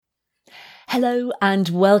Hello and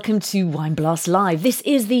welcome to Wine Blast Live. This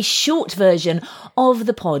is the short version of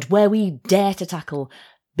the pod where we dare to tackle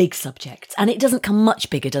big subjects. And it doesn't come much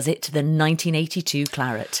bigger, does it, than 1982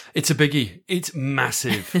 Claret? It's a biggie. It's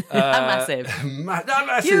massive. Massive.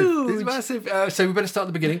 Massive. Huge. It's massive. So we better start at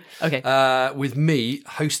the beginning. Okay. With me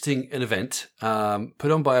hosting an event put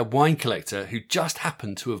on by a wine collector who just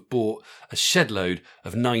happened to have bought a shed load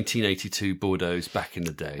of 1982 Bordeaux back in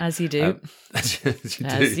the day. As you do. As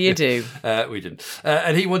you do. We didn't.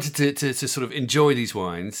 And he wanted to sort of enjoy these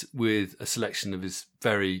wines with a selection of his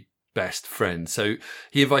very best friend. So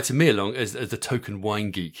he invited me along as the token wine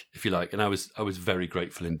geek, if you like, and I was very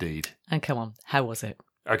grateful indeed. And come on, how was it?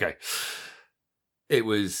 Okay. It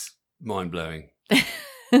was mind-blowing.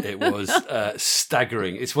 It was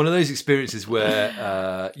staggering. It's one of those experiences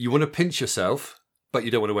where you want to pinch yourself, but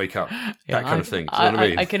you don't want to wake up. That kind of thing. Do you know what I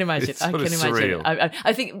mean? I can imagine. It's I sort can of imagine. surreal.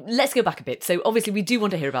 I think let's go back a bit. So obviously we do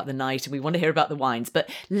want to hear about the night and we want to hear about the wines, but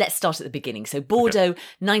let's start at the beginning. So Bordeaux,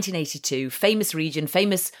 1982, famous region,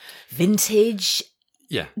 famous vintage.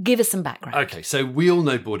 Yeah. Give us some background. Okay, so we all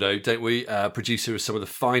know Bordeaux, don't we? Producer of some of the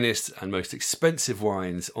finest and most expensive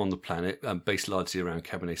wines on the planet, based largely around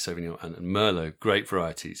Cabernet Sauvignon and Merlot, great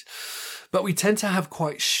varieties. But we tend to have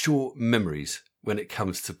quite short memories when it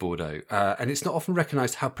comes to Bordeaux. And it's not often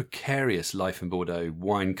recognised how precarious life in Bordeaux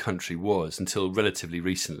wine country was until relatively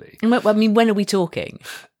recently. I mean, when are we talking?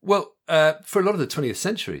 Well, for a lot of the 20th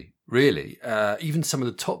century, really, even some of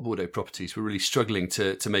the top Bordeaux properties were really struggling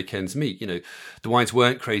to make ends meet. You know, the wines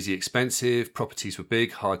weren't crazy expensive, properties were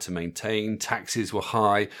big, hard to maintain, taxes were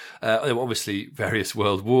high. There were obviously various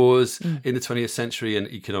world wars in the 20th century and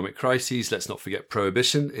economic crises. Let's not forget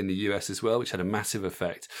Prohibition in the US as well, which had a massive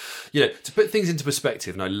effect. You know, to put things into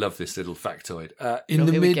perspective, and I love this little factoid, in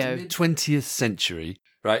the mid-20th century,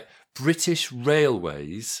 right, British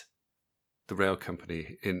Railways, the rail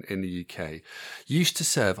company in the UK, used to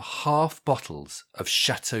serve half bottles of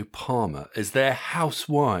Chateau Parma as their house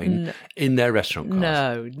wine in their restaurant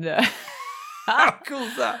cars. No. How cool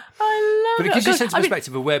is that? I love But it it. gives you a sense of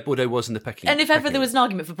perspective of where Bordeaux was in the pecking. And if ever there was an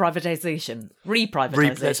argument for privatisation,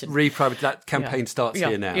 reprivatisation. That campaign starts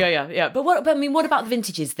here now. Yeah. But what about the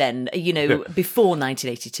vintages then, before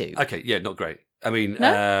 1982? Okay, yeah, not great. I mean,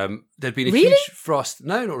 No? there'd been a Really? huge frost.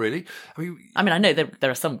 No, not really. I know there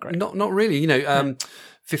are some great. Not really. You know,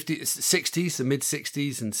 50s, 60s, the mid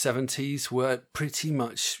 60s and 70s were pretty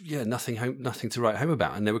much nothing to write home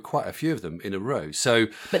about, and there were quite a few of them in a row. So,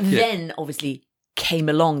 but then obviously came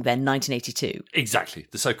along then 1982. Exactly,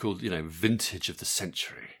 the so-called vintage of the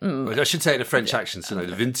century. I should say it in a French accent, so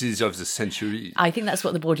the vintage of the century. I think that's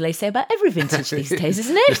what the Bordelais say about every vintage these days,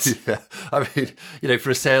 isn't it? Yeah. I mean, for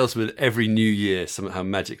a salesman, every new year somehow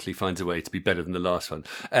magically finds a way to be better than the last one.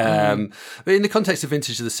 But in the context of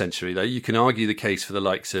vintage of the century, though, you can argue the case for the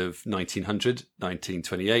likes of 1900,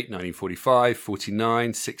 1928, 1945,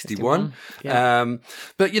 49, 61. Yeah.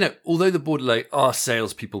 But, although the Bordelais are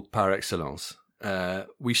salespeople par excellence,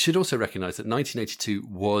 we should also recognise that 1982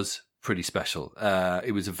 was pretty special.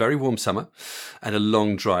 It was a very warm summer and a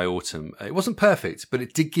long, dry autumn. It wasn't perfect, but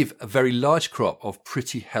it did give a very large crop of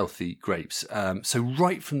pretty healthy grapes. So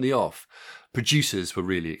right from the off, producers were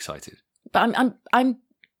really excited. But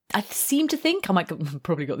I seem to think, I might have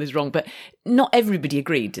probably got this wrong, but not everybody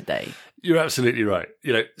agreed, did they? You're absolutely right.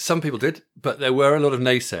 Some people did, but there were a lot of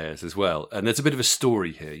naysayers as well. And there's a bit of a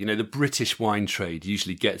story here. The British wine trade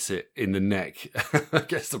usually gets it in the neck,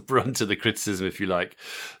 gets the brunt of the criticism, if you like,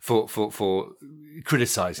 for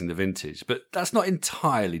criticising the vintage. But that's not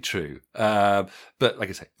entirely true. But like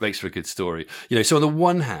I say, makes for a good story. So on the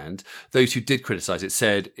one hand, those who did criticise it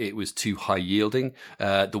said it was too high yielding.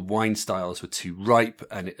 The wine styles were too ripe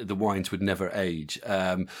and the wines would never age.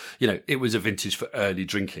 It was a vintage for early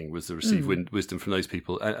drinking was the received wisdom from those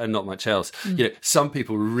people and not much else. Some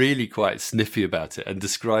people were really quite sniffy about it and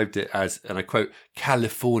described it as, and I quote,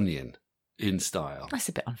 Californian in style. That's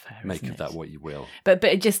a bit unfair. Make of that what you will. But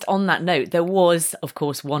just on that note, there was, of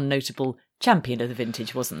course, one notable champion of the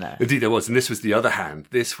vintage, wasn't there? Indeed there was, and this was the other hand.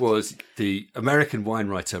 This was the American wine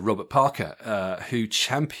writer Robert Parker, who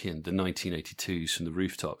championed the 1982s from the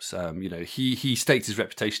rooftops. He staked his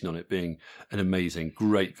reputation on it being an amazing,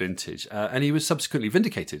 great vintage, and he was subsequently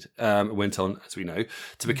vindicated. Went on, as we know,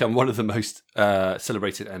 to become one of the most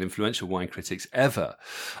celebrated and influential wine critics ever.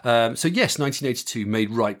 So yes, 1982 made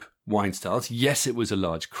ripe wine styles. Yes, it was a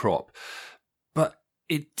large crop, but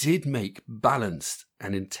it did make balanced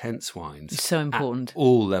and intense wines. So important. At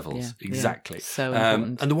all levels. Yeah, exactly. Yeah, so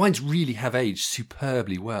important. And the wines really have aged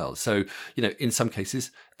superbly well. So, in some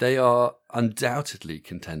cases, they are undoubtedly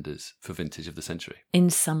contenders for vintage of the century. In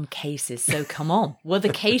some cases. So come on. Were the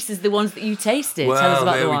cases the ones that you tasted? Well, Tell us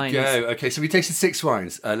about there the we wines. go. Okay, so we tasted 6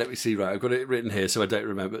 wines. Let me see, right, I've got it written here so I don't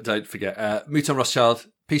remember. Don't forget. Mouton Rothschild,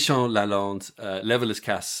 Pichon Lalande, L'Herve les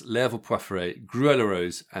Casses, L'Herve Poivrée, Gruel la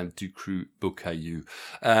Rose, and Du Cru Beaucaillou.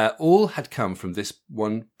 All had come from this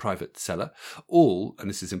one private cellar. All, and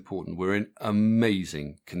this is important, were in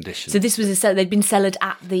amazing condition. So this was they'd been cellared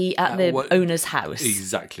at the owner's house.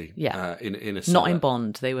 Exactly. Yeah. In a cellar. Not in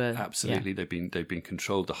bond. They were Absolutely. Yeah. They've been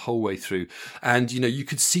controlled the whole way through. And, you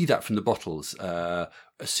could see that from the bottles.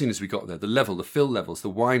 As soon as we got there, the fill levels, the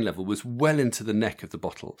wine level was well into the neck of the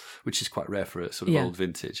bottle, which is quite rare for a sort of old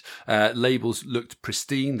vintage. Labels looked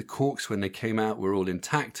pristine. The corks, when they came out, were all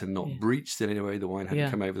intact and not breached in any way. The wine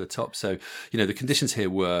hadn't come over the top. So, the conditions here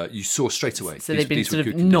you saw straight away. So they'd been sort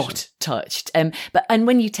of not touched. And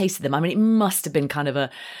when you tasted them, I mean, it must have been kind of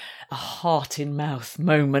a heart in mouth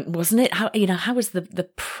moment, wasn't it? How was the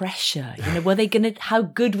pressure? Were they going to? How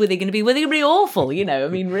good were they going to be? Were they going to be awful? I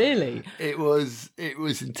mean, really. It was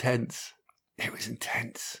intense. It was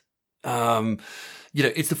intense.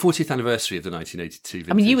 It's the 40th anniversary of the 1982 vintage.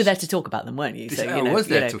 I mean, you were there to talk about them, weren't you? So, I was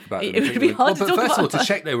there to talk about them. It would be hard to talk about. But first of all, to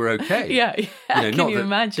check they were okay. Yeah. Can not you that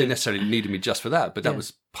imagine? They necessarily needed me just for that, but that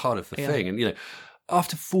was part of the thing. And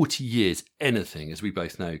after 40 years, anything, as we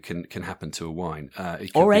both know, can happen to a wine.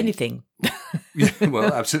 Anything.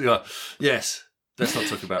 Well, absolutely. Well, yes. Let's not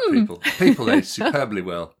talk about people. People age superbly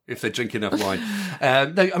well if they drink enough wine.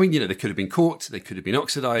 They could have been corked, they could have been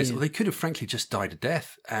oxidized, or they could have, frankly, just died of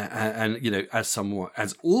death. And as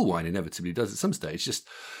all wine inevitably does at some stage, just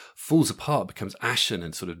falls apart, becomes ashen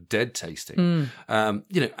and sort of dead tasting. And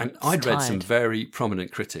I'd read some very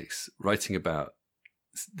prominent critics writing about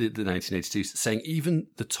the 1982s, saying even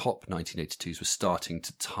the top 1982s were starting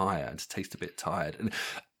to tire and to taste a bit tired. And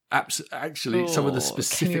actually, some of the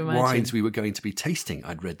specific wines we were going to be tasting,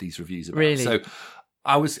 I'd read these reviews about. Really? So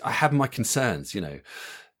I had my concerns,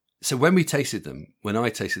 So when I tasted them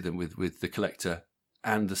with the collector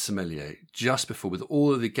and the sommelier, just before, with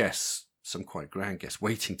all of the guests, some quite grand guests,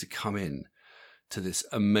 waiting to come in to this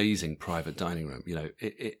amazing private dining room,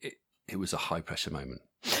 it was a high pressure moment.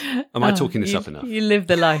 Am I talking this up enough? You live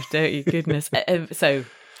the life, don't you? Goodness. So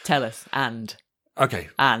tell us, Okay.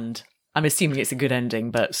 And I'm assuming it's a good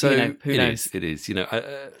ending, but who knows? It is.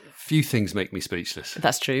 Few things make me speechless.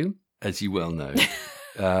 That's true, as you well know.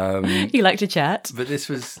 You like to chat, but this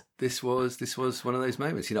was one of those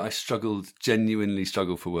moments. I genuinely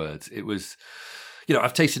struggled for words. It was,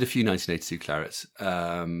 I've tasted a few 1982 clarets,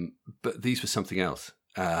 but these were something else.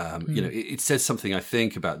 It says something, I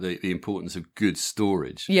think, about the importance of good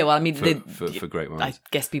storage. Yeah, well, I mean, for great wines. I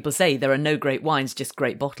guess people say there are no great wines, just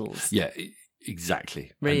great bottles. Yeah,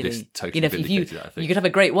 exactly. Really, and this totally vindicated that, I think. You could have a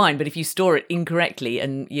great wine, but if you store it incorrectly,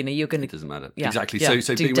 and you're going to, it doesn't matter. Yeah, exactly. Yeah,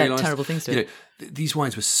 so do being realised, terrible things to it. These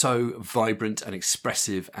wines were so vibrant and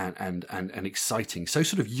expressive and exciting, so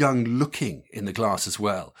sort of young looking in the glass as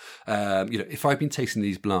well. If I'd been tasting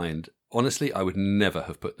these blind, honestly, I would never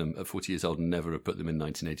have put them at 40 years old, and never have put them in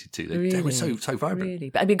 1982. They were so vibrant. Really,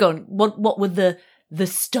 but I mean, go on. What were the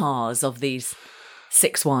stars of these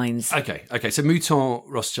 6 wines? Okay. So Mouton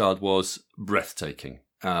Rothschild was breathtaking.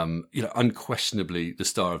 Unquestionably the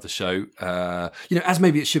star of the show. As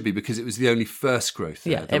maybe it should be, because it was the only first growth.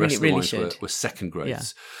 Yeah, the rest of the wines should. were second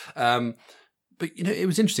growths. Yeah. But, it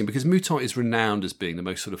was interesting because Mouton is renowned as being the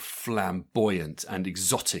most sort of flamboyant and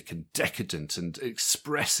exotic and decadent and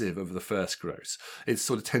expressive of the first growths. It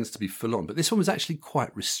sort of tends to be full on. But this one was actually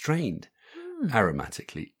quite restrained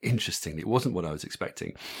aromatically. Interestingly, it wasn't what I was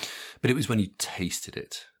expecting. But it was when you tasted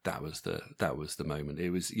it, that was the moment. It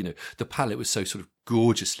was, the palate was so sort of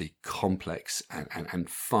gorgeously complex and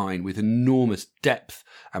fine, with enormous depth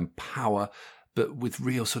and power, but with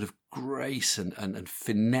real sort of grace and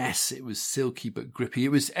finesse. It was silky but grippy. It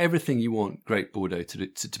was everything you want great Bordeaux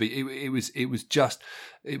to be. It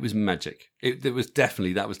was magic. That was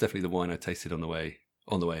definitely the wine I tasted on the way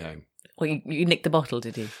home. Well, you nicked the bottle,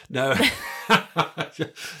 did you? No.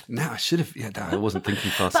 No, I should have. Yeah, I wasn't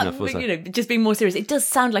thinking fast enough, was I? Just being more serious, it does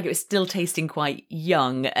sound like it was still tasting quite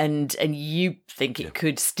young, and you think it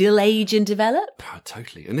could still age and develop? Oh,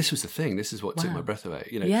 totally. And this was the thing. This is what took my breath away.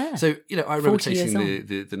 Yeah. So, I remember tasting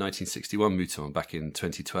the 1961 Mouton back in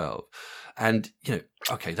 2012. And,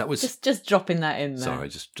 okay, that was... Just dropping that in there. Sorry,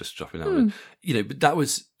 just dropping that in. But that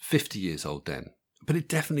was 50 years old then. But it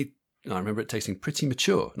definitely... I remember it tasting pretty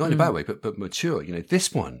mature. Not in a bad way, but mature.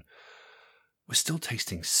 This one was still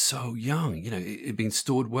tasting so young. It had been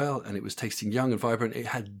stored well, and it was tasting young and vibrant. It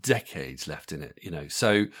had decades left in it,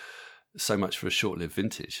 So so much for a short-lived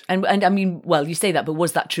vintage. And I mean, well, you say that, but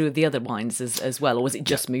was that true of the other wines as well, or was it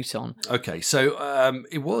just Mouton? Okay, so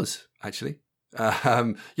it was actually.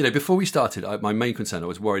 Before we started, my main concern, I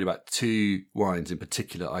was worried about two wines in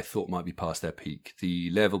particular I thought might be past their peak: the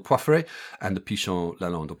Lèvres Poiffrées and the Pichon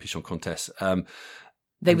Lalande or Pichon Comtesse.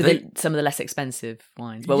 They were some of the less expensive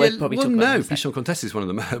wines. Well, we'll probably talk about that. Pichon Comtesse is one of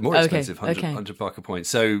the more expensive, 100 Parker points.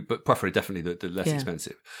 So, but Poiffret definitely the less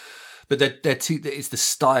expensive. But they're two. It's the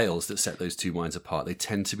styles that set those two wines apart. They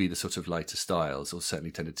tend to be the sort of lighter styles, or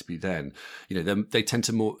certainly tended to be then. They tend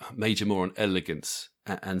to major more on elegance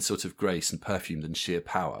and sort of grace and perfume than sheer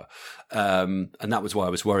power. And that was why I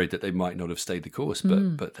was worried that they might not have stayed the course,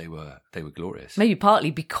 but they were glorious. Maybe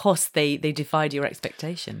partly because they defied your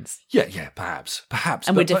expectations. Yeah, perhaps.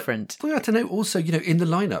 And we're different. But I don't know. Also, in the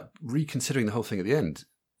lineup, reconsidering the whole thing at the end,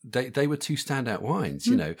 they were two standout wines,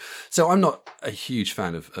 So I'm not a huge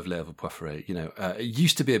fan of Lèvres Poiffret. It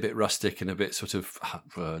used to be a bit rustic and a bit sort of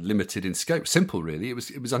limited in scope. Simple, really. It was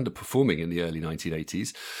underperforming in the early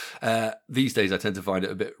 1980s. These days, I tend to find it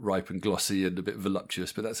a bit ripe and glossy and a bit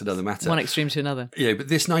voluptuous, but that's another matter. One extreme to another. Yeah, but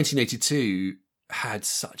this 1982 had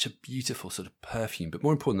such a beautiful sort of perfume. But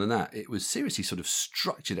more important than that, it was seriously sort of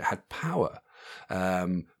structured. It had power.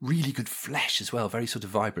 Really good flesh as well, very sort of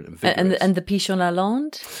vibrant and vigorous. And the Pichon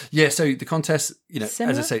Lalande? Yeah, so the Comtesse,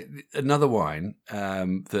 Similar? as I say, another wine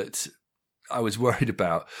that I was worried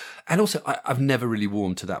about. And also, I've never really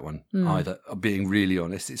warmed to that one either, being really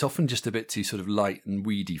honest. It's often just a bit too sort of light and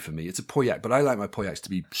weedy for me. It's a Pauillac, but I like my Pauillacs to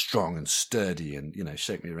be strong and sturdy and,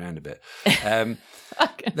 shake me around a bit. Okay.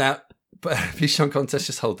 Now, but Pichon Comtesse,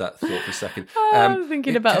 just hold that thought for a second. I'm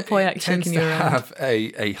thinking about a Pauillac shaking you around. It tends to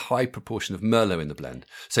have a high proportion of Merlot in the blend.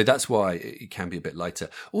 So that's why it can be a bit lighter.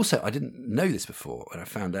 Also, I didn't know this before, and I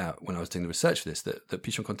found out when I was doing the research for this, that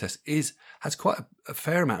Pichon Comtesse has quite a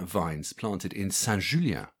fair amount of vines planted in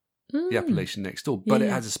Saint-Julien, the appellation next door, but it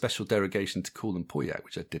has a special derogation to call them Pauillac,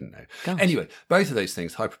 which I didn't know. Gosh. Anyway, both of those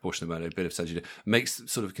things, high proportion of Merlot, a bit of Saint-Julien, makes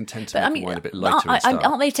sort of content to make the wine a bit lighter in style.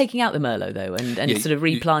 Aren't they taking out the Merlot, though, and sort of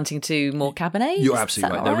replanting to more Cabernet? You're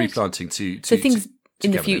absolutely right. They're replanting to so things to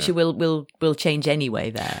in the Cabernet future will change anyway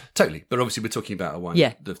there. Totally. But obviously we're talking about a wine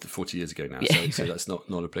the 40 years ago now, so that's not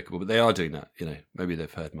applicable. But they are doing that. Maybe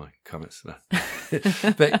they've heard my comments. No.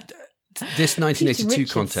 But this 1982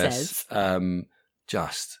 contest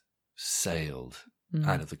just sailed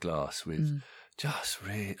out of the glass with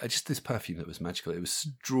just this perfume that was magical. It was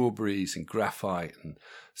strawberries and graphite and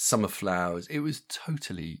summer flowers. It was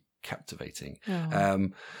totally captivating.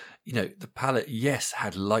 The palate, yes,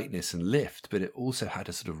 had lightness and lift, but it also had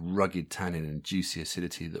a sort of rugged tannin and juicy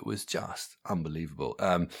acidity that was just unbelievable.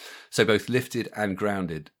 So both lifted and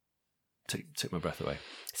grounded took my breath away.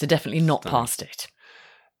 So definitely not past it.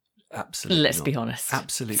 Absolutely. Let's not. be honest.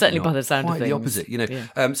 Absolutely. Certainly not. by the sound Quite of things. the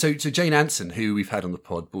opposite, So Jane Anson, who we've had on the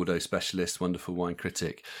pod, Bordeaux specialist, wonderful wine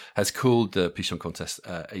critic, has called the Pichon Comtesse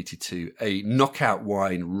 82 a knockout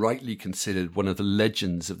wine rightly considered one of the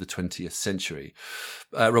legends of the 20th century.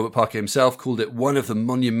 Robert Parker himself called it one of the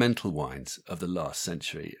monumental wines of the last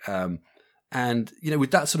century. And,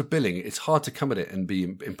 with that sort of billing, it's hard to come at it and be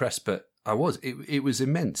impressed, but I was. It was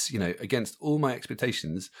immense, against all my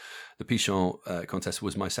expectations. The Pichon Comtesse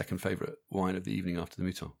was my second favourite wine of the evening after the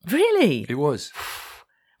Mouton. Really? It was.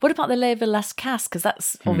 What about the Lèvres Las Casses? Because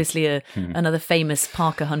that's obviously another famous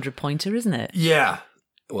Parker 100-pointer, isn't it? Yeah.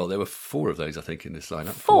 Well, there were 4 of those, I think, in this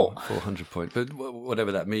lineup. 400 point, but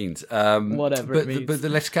whatever that means. Whatever it means. But the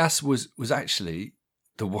Les Casses was actually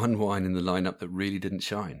the one wine in the lineup that really didn't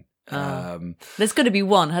shine. There's got to be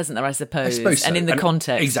one, hasn't there, I suppose so. And in the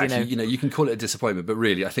context. Exactly. You can call it a disappointment, but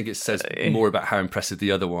really, I think it says more about how impressive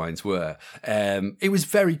the other wines were. It was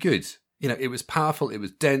very good. It was powerful. It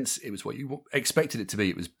was dense. It was what you expected it to be.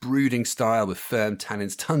 It was brooding style with firm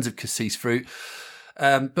tannins, tons of cassis fruit.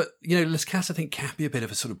 But Les Casses, I think, can be a bit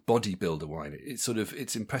of a sort of bodybuilder wine.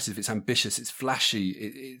 It's impressive, it's ambitious, it's flashy.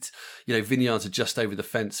 It's vineyards are just over the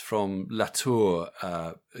fence from Latour,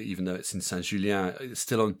 even though it's in Saint-Julien. It's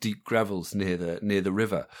still on deep gravels near the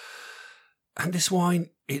river. And this wine,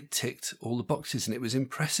 it ticked all the boxes, and it was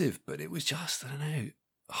impressive, but it was just, I don't know,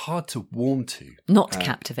 hard to warm to. Not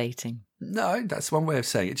captivating. No, that's one way of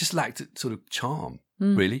saying it. It just lacked sort of charm.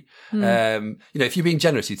 Really. If you're being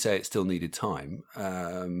generous, you'd say it still needed time.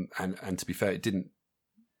 And to be fair, it didn't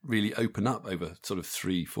really open up over sort of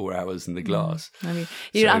 3-4 hours in the glass. I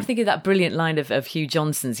mean, I'm thinking of that brilliant line of Hugh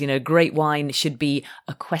Johnson's, great wine should be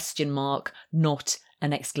a question mark, not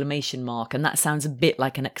an exclamation mark. And that sounds a bit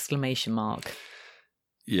like an exclamation mark.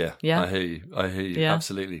 Yeah, Yeah? I hear you. Yeah.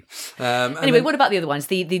 Absolutely. Anyway, what about the other ones?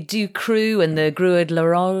 The Du Cru and the Grue de la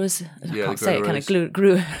Rose? I Yeah, can't the say it, Grue kind de of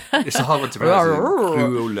Grue. it's a hard one to pronounce.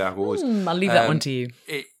 Grue la Rose. I'll leave that one to you.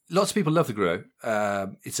 Lots of people love the Grue.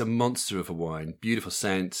 It's a monster of a wine. Beautiful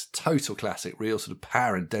scent, total classic, real sort of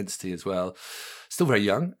power and density as well. Still very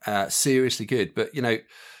young, seriously good. But, you know,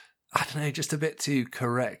 I don't know, just a bit too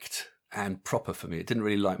correct and proper for me. It didn't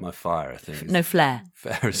really light my fire, I think. No flair.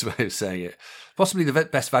 Fairest way of saying it. Possibly the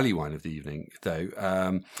best value wine of the evening, though.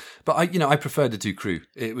 But I preferred the Du Cru.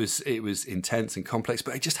 It was intense and complex,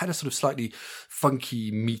 but it just had a sort of slightly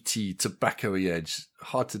funky, meaty, tobacco-y edge.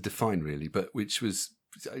 Hard to define, really, but which was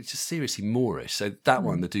just seriously Moorish. So that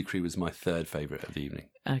one, the Du Cru, was my third favourite of the evening.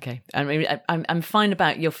 Okay, I mean, I'm fine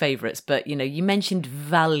about your favourites, but you mentioned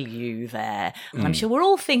value there. I'm sure we're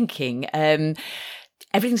all thinking.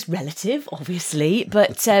 Everything's relative, obviously,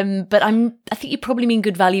 but I think you probably mean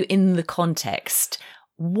good value in the context.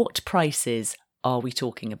 What prices are we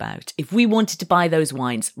talking about? If we wanted to buy those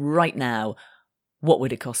wines right now, what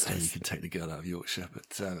would it cost us? You can take the girl out of Yorkshire,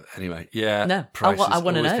 but anyway, yeah. No, prices I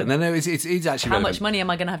want to know. No, it's actually how relevant. much money am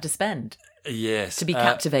I going to have to spend? Yes, to be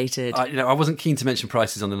captivated. I wasn't keen to mention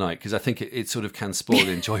prices on the night because I think it sort of can spoil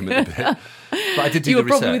the enjoyment a bit. But I did do you the were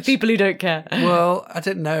probably research. with people who don't care. Well, I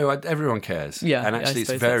don't know. Everyone cares. Yeah, and actually, I it's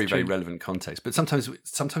suppose very, that's very true. relevant context. But sometimes you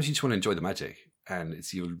just want to enjoy the magic, and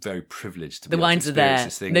you're very privileged to. The be able to wines are experience there.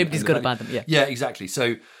 This thing Nobody's and got to the buy value. them. Yeah. Yeah, exactly.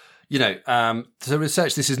 So. So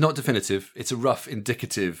research, this is not definitive. It's a rough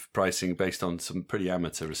indicative pricing based on some pretty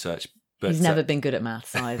amateur research. But, He's never been good at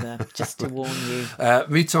maths either, just to warn you.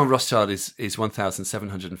 Mouton Rothschild is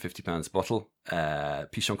 £1,750 a bottle.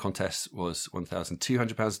 Pichon Comtesse was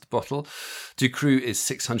 £1,200 a bottle. Du Cru is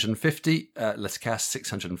 £650. Les Casse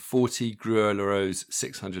 £640. Grue la Rose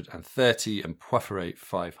 £630. And Poifferet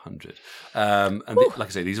 £500. Like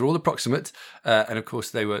I say, these are all approximate. And of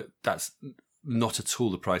course, that's not at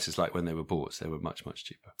all the prices like when they were bought. They were much, much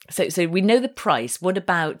cheaper. So we know the price. What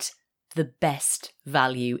about the best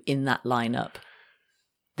value in that lineup?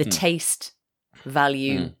 The taste,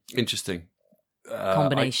 value, interesting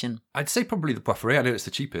combination. I'd say probably the Poifferet. I know it's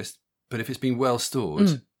the cheapest, but if it's been well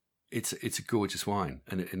stored, it's a gorgeous wine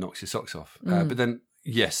and it knocks your socks off. But then,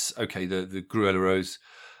 yes, okay, the Grue la Rose.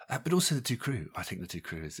 But also the Du Cru. I think the Du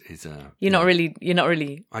Cru is You're not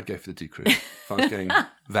really. I'd go for the Du Cru if I was getting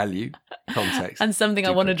value, context, and something I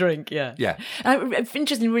want to drink. Yeah.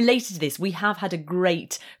 Interestingly, related to this, we have had a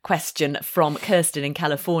great question from Kirsten in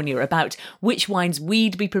California about which wines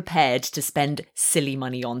we'd be prepared to spend silly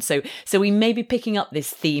money on. So we may be picking up this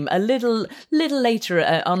theme a little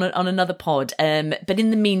later on another pod. But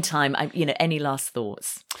in the meantime, any last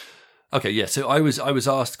thoughts? Okay, yeah. So I was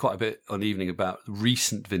asked quite a bit on the evening about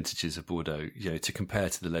recent vintages of Bordeaux, to compare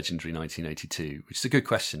to the legendary 1982, which is a good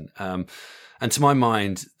question. And to my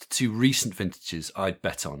mind, the two recent vintages I'd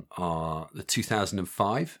bet on are the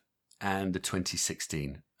 2005 and the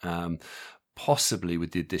 2016, possibly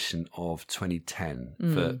with the addition of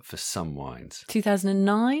 2010 for some wines.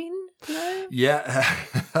 2009? No? Yeah,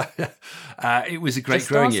 it was a great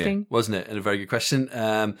growing year, wasn't it? And a very good question.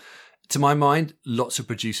 To my mind, lots of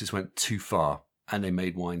producers went too far and they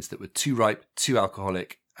made wines that were too ripe, too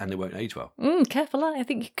alcoholic, and they won't age well. Careful, I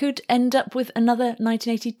think you could end up with another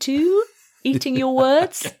 1982. Eating your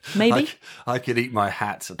words, maybe. I could eat my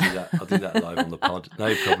hat. I'll do that live on the pod.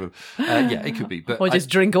 No problem. Yeah, it could be. But or just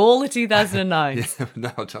drink all the 2009.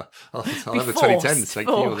 No, I'll have the 2010s. Thank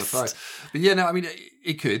you all the time. But yeah, no, I mean,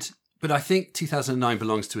 it could. But I think 2009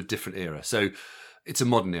 belongs to a different era. So it's a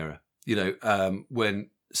modern era, when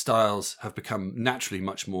styles have become naturally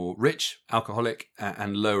much more rich, alcoholic,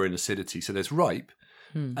 and lower in acidity. So there's ripe,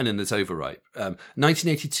 and then there's overripe.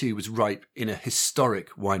 1982 was ripe in a historic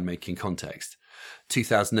winemaking context.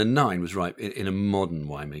 2009 was ripe in a modern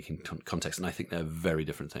winemaking context, and I think they're very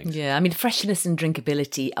different things. Yeah, I mean, freshness and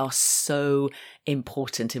drinkability are so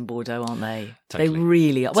important in Bordeaux, aren't they? Totally. They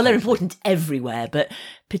really are. Well, they're important everywhere, but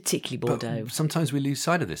particularly Bordeaux. But sometimes we lose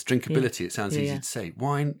sight of this. Drinkability, it sounds easy to say.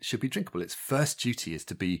 Wine should be drinkable. Its first duty is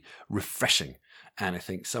to be refreshing. And I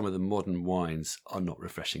think some of the modern wines are not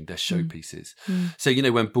refreshing. They're showpieces. So,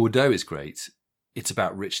 when Bordeaux is great, it's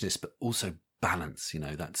about richness, but also balance,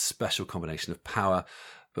 that special combination of power,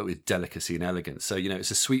 but with delicacy and elegance. So,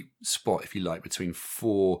 it's a sweet spot, if you like, between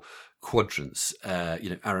four quadrants.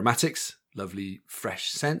 Aromatics, lovely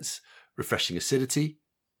fresh scents, refreshing acidity,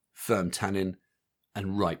 firm tannin,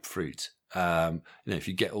 and ripe fruit. If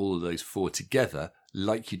you get all of those four together,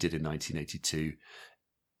 like you did in 1982,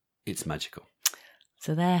 it's magical.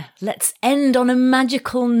 So there, let's end on a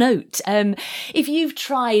magical note. If you've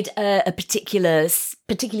tried a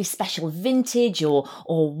particularly special vintage or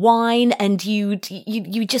wine, and you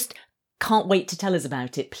just can't wait to tell us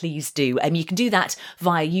about it, please do. You can do that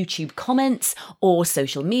via YouTube comments or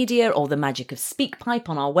social media or the magic of SpeakPipe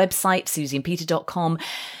on our website, susieandpeter.com.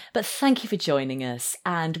 But thank you for joining us,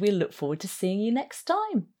 and we'll look forward to seeing you next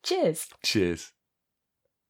time. Cheers. Cheers.